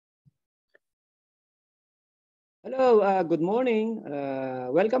Hello, good morning.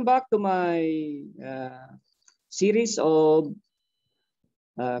 Welcome back to my series of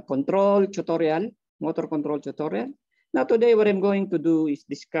control tutorial, motor control tutorial. Now today what I'm going to do is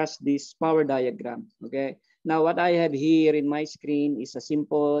discuss this power diagram, okay? Now what I have here in my screen is a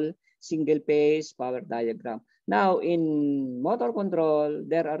simple single phase power diagram. Now in motor control,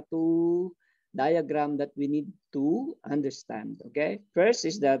 there are two diagram that we need to understand, okay? First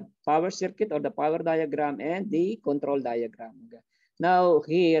is the power circuit or the power diagram and the control diagram, okay? Now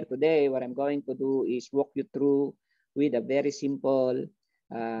here today, what I'm going to do is walk you through with a very simple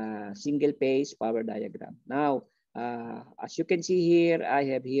single phase power diagram. Now, as you can see here, I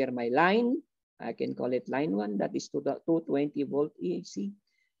have here my line. I can call it line 1, that is to the 220 volt AC.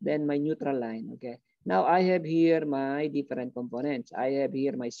 Then my neutral line, okay. Now I have here my different components. I have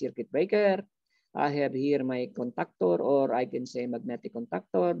here my circuit breaker. I have here my contactor, or I can say magnetic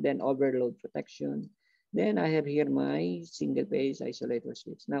contactor, then overload protection. Then I have here my single phase isolator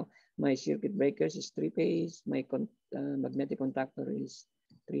switch. Now my circuit breakers is 3-phase. My magnetic contactor is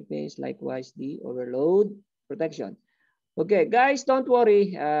 3-phase. Likewise, the overload protection. Okay, guys, don't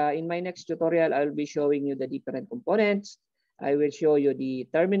worry. In my next tutorial, I'll be showing you the different components. I will show you the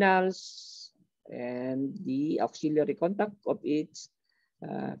terminals and the auxiliary contact of each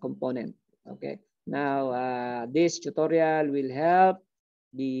component. Okay. Now, this tutorial will help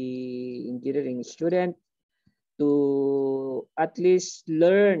the engineering student to at least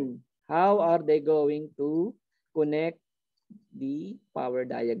learn how are they going to connect the power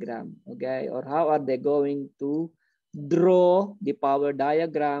diagram, okay? Or how are they going to draw the power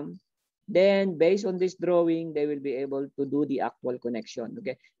diagram. Then based on this drawing, they will be able to do the actual connection,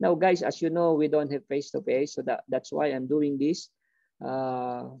 okay? Now guys, as you know, we don't have face-to-face, so that's why I'm doing this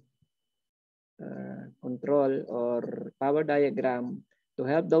control or power diagram to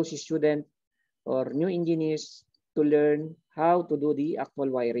help those students or new engineers to learn how to do the actual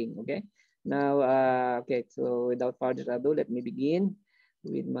wiring, okay? Now, okay, so without further ado, let me begin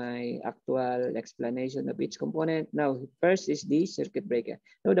with my actual explanation of each component. Now, first is the circuit breaker.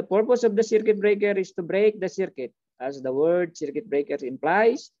 Now, the purpose of the circuit breaker is to break the circuit, as the word circuit breaker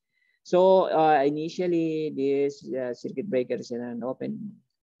implies. So, initially, this circuit breaker is in an open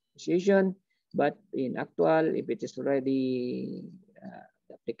position, but in actual, if it is already,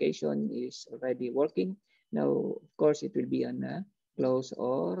 the application is already working, now, of course, it will be on a close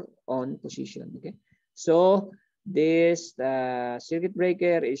or on position, okay? So, this circuit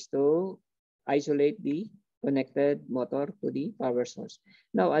breaker is to isolate the connected motor to the power source.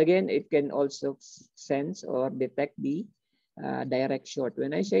 Now, again, it can also sense or detect the direct short.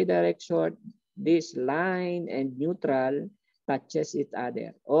 When I say direct short, this line and neutral touches each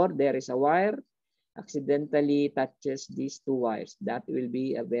other, or there is a wire accidentally touches these two wires. That will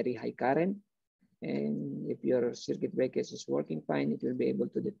be a very high current. And if your circuit breaker is working fine, it will be able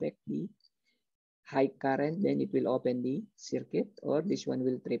to detect the high current, then it will open the circuit, or this one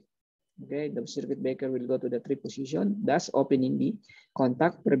will trip. Okay, the circuit breaker will go to the trip position, thus opening the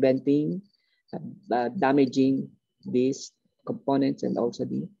contact, preventing damaging these components and also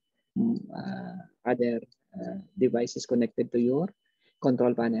the other devices connected to your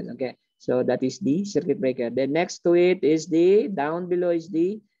control panel. Okay, so that is the circuit breaker. Then next to it is the, down below is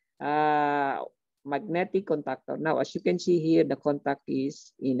the magnetic contactor. Now, as you can see here, the contact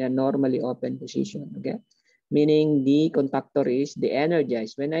is in a normally open position, okay? Meaning the contactor is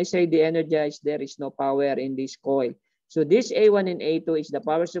de-energized. When I say de-energized, there is no power in this coil. So this A1 and A2 is the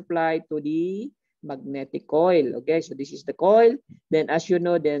power supply to the magnetic coil, okay? So this is the coil. Then as you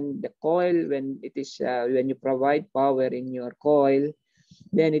know, then the coil, when it is, when you provide power in your coil,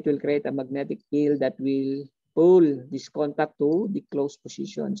 then it will create a magnetic field that will pull this contact to the closed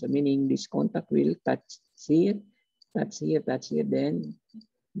position. So meaning this contact will touch here, touch here, touch here, then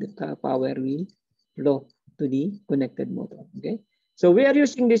the power will flow to the connected motor, okay? So we are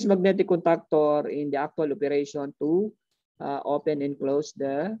using this magnetic contactor in the actual operation to open and close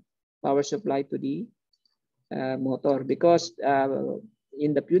the power supply to the motor, because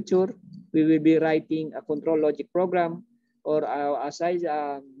in the future, we will be writing a control logic program, or aside,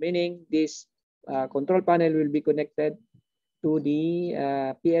 meaning this control panel will be connected to the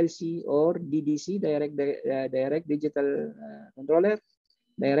PLC or DDC, direct digital controller,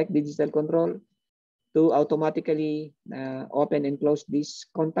 direct digital control, to automatically open and close this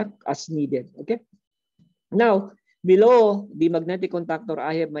contact as needed, okay? Now, below the magnetic contactor,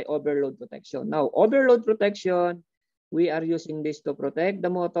 I have my overload protection. Now, overload protection, we are using this to protect the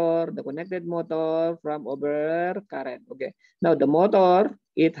motor, the connected motor, from overcurrent. Okay. Now, the motor,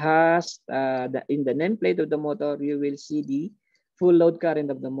 it has, in the nameplate of the motor, you will see the full load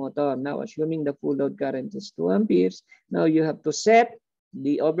current of the motor. Now, assuming the full load current is 2 amperes, now you have to set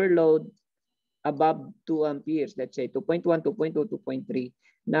the overload above 2 amperes, let's say 2.1, 2.2, 2.3.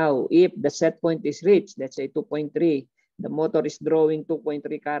 Now, if the set point is reached, let's say 2.3, the motor is drawing 2.3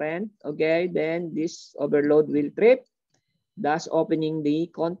 current, okay, then this overload will trip, thus opening the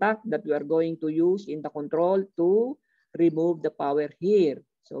contact that we are going to use in the control to remove the power here.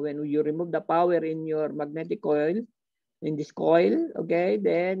 So when you remove the power in your magnetic coil, in this coil, okay,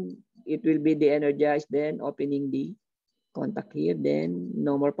 then it will be de-energized, then opening the contact here, then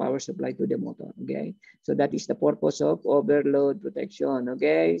no more power supply to the motor, okay? So that is the purpose of overload protection,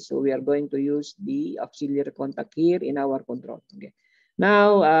 okay? So we are going to use the auxiliary contact here in our control, okay?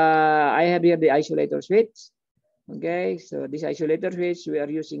 Now, I have here the isolator switch, okay? So this isolator switch, we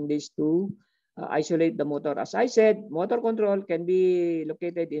are using this to isolate the motor. As I said, motor control can be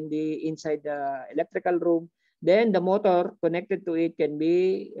located in the inside the electrical room. Then the motor connected to it can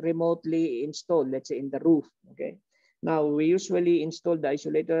be remotely installed, let's say in the roof, okay? Now, we usually install the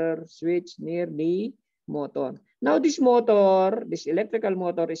isolator switch near the motor. Now, this motor, this electrical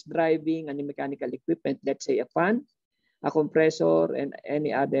motor is driving any mechanical equipment, let's say a fan, a compressor, and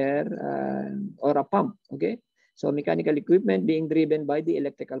any other, or a pump, okay? So, mechanical equipment being driven by the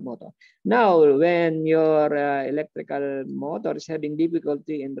electrical motor. Now, when your electrical motor is having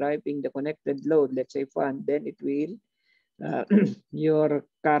difficulty in driving the connected load, let's say fan, then it will, your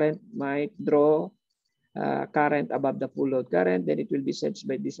current might draw current above the full load current, then it will be sensed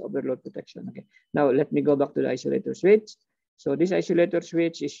by this overload protection. Okay. Now let me go back to the isolator switch. So this isolator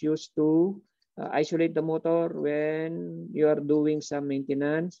switch is used to isolate the motor when you are doing some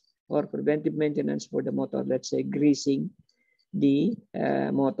maintenance or preventive maintenance for the motor. Let's say greasing the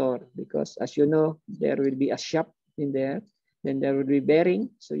motor, because as you know, there will be a shaft in there. Then there will be bearing.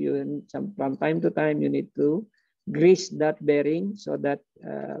 So you from time to time you need to grease that bearing so that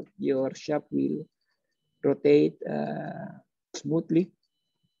your shaft will rotate smoothly,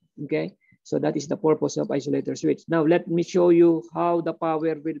 okay? So that is the purpose of isolator switch. Now let me show you how the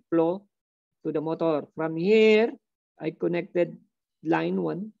power will flow to the motor. From here, I connected line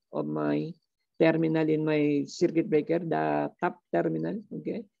 1 of my terminal in my circuit breaker, the top terminal,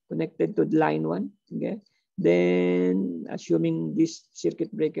 okay? Connected to line 1, okay? Then assuming this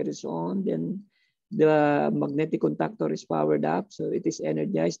circuit breaker is on, then the magnetic contactor is powered up, so it is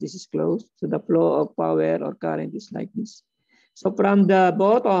energized. This is closed, so the flow of power or current is like this. So from the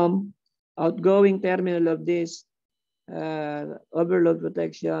bottom outgoing terminal of this overload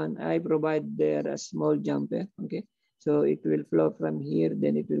protection, I provide there a small jumper, okay? So it will flow from here,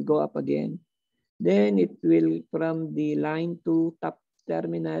 then it will go up again. Then it will from the line 2 top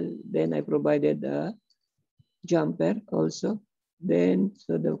terminal, then I provided a jumper also. Then,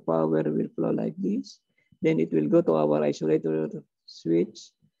 so the power will flow like this. Then it will go to our isolator switch.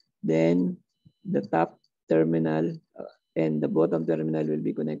 Then the top terminal and the bottom terminal will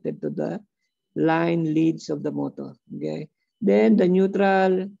be connected to the line leads of the motor, okay? Then the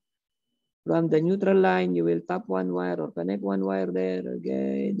neutral, from the neutral line, you will tap one wire or connect one wire there,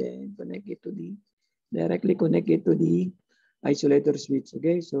 okay? Then connect it to the, directly connect it to the isolator switch,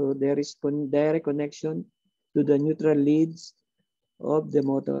 okay? So there is direct connection to the neutral leads of the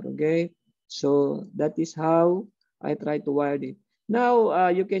motor, okay? So that is how I try to wire it. Now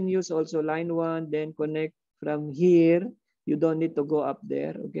you can use also line 1, then connect from here. You don't need to go up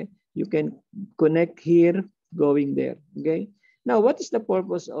there, okay? You can connect here, going there, okay? Now what is the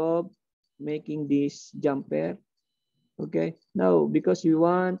purpose of making this jumper? Okay, now because we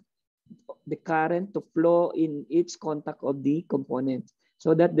want the current to flow in each contact of the component,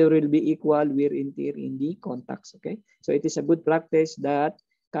 so that there will be equal wear and tear in the contacts, okay? So it is a good practice that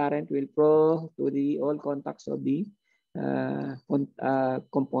current will flow to the all contacts of the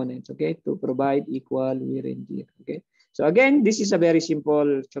components, okay? To provide equal wear and tear, okay? So again, this is a very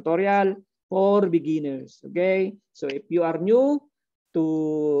simple tutorial for beginners, okay? So if you are new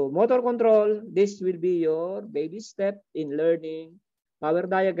to motor control, this will be your baby step in learning power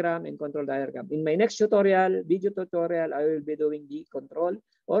diagram and control diagram. In my next tutorial, video tutorial, I will be doing the control,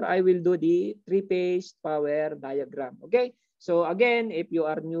 or I will do the 3-phase power diagram, okay? So again, if you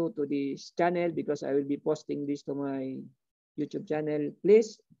are new to this channel, because I will be posting this to my YouTube channel,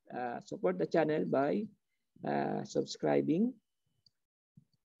 please support the channel by subscribing.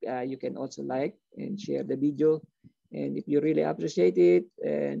 You can also like and share the video. And if you really appreciate it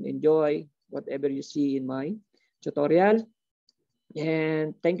and enjoy whatever you see in my tutorial,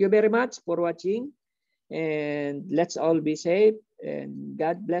 and thank you very much for watching, and let's all be safe, and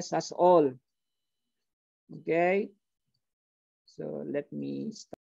God bless us all. Okay, so let me start.